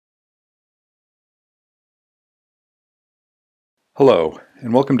Hello,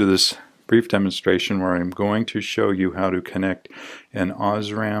 and welcome to this brief demonstration where I'm going to show you how to connect an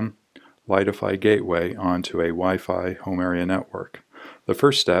OSRAM LIGHTIFY gateway onto a Wi-Fi home area network. The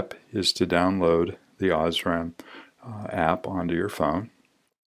first step is to download the OSRAM app onto your phone.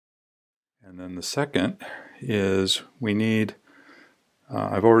 And then the second is we need,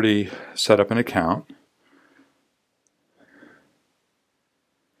 I've already set up an account.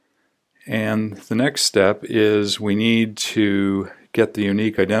 And the next step is we need to get the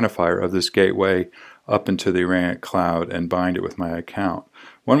unique identifier of this gateway up into the Arrayent cloud and bind it with my account.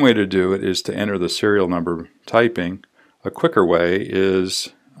 One way to do it is to enter the serial number typing. A quicker way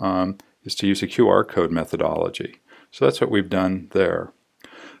is to use a QR code methodology. So that's what we've done there.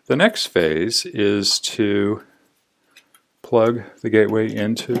 The next phase is to plug the gateway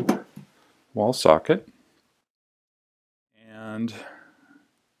into wall socket, and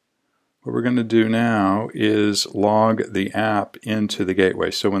what we're going to do now is log the app into the gateway.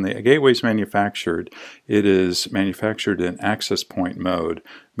 So when the gateway is manufactured, it is manufactured in access point mode,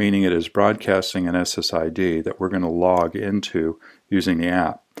 meaning it is broadcasting an SSID that we're going to log into using the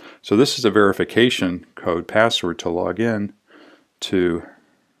app. So this is a verification code password to log in to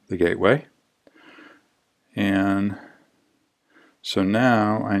the gateway. And so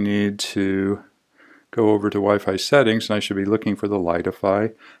now I need to go over to Wi-Fi settings, and I should be looking for the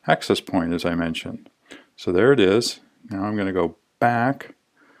LIGHTIFY access point as I mentioned. So there it is. Now I'm going to go back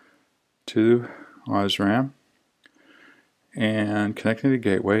to OSRAM and connecting the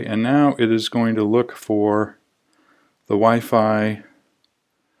gateway, and now it is going to look for the Wi-Fi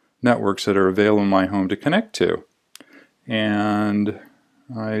networks that are available in my home to connect to. And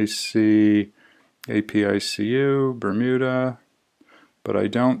I see APICU, Bermuda, but I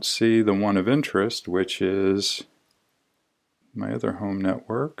don't see the one of interest, which is my other home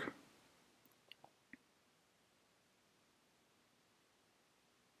network.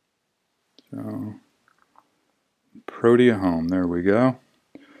 So, Protea Home, there we go.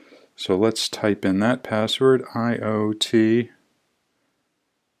 So let's type in that password, IoT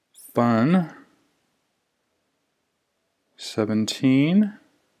Fun 17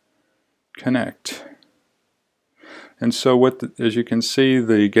 Connect. And so as you can see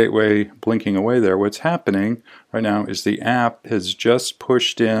the gateway blinking away there, what's happening right now is the app has just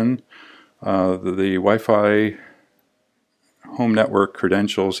pushed in the Wi-Fi home network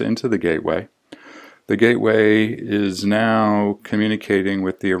credentials into the gateway. The gateway is now communicating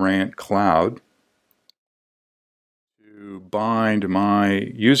with the Arrayent cloud to bind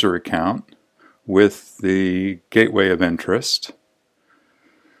my user account with the gateway of interest,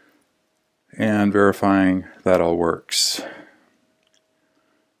 and verifying that all works.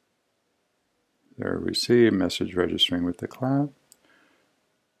 There we see a message registering with the cloud.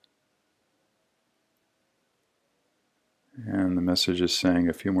 And the message is saying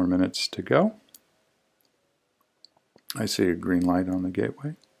a few more minutes to go. I see a green light on the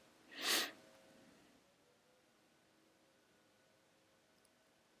gateway.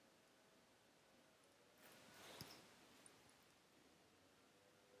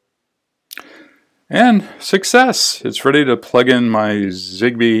 And success! It's ready to plug in my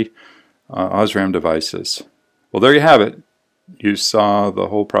Zigbee OSRAM devices. Well, there you have it. You saw the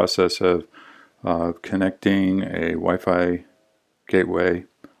whole process of connecting a Wi-Fi gateway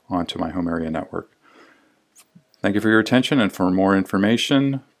onto my home area network. Thank you for your attention, and for more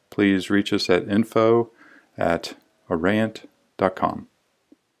information, please reach us at info@arrayent.com.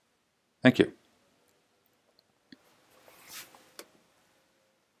 Thank you.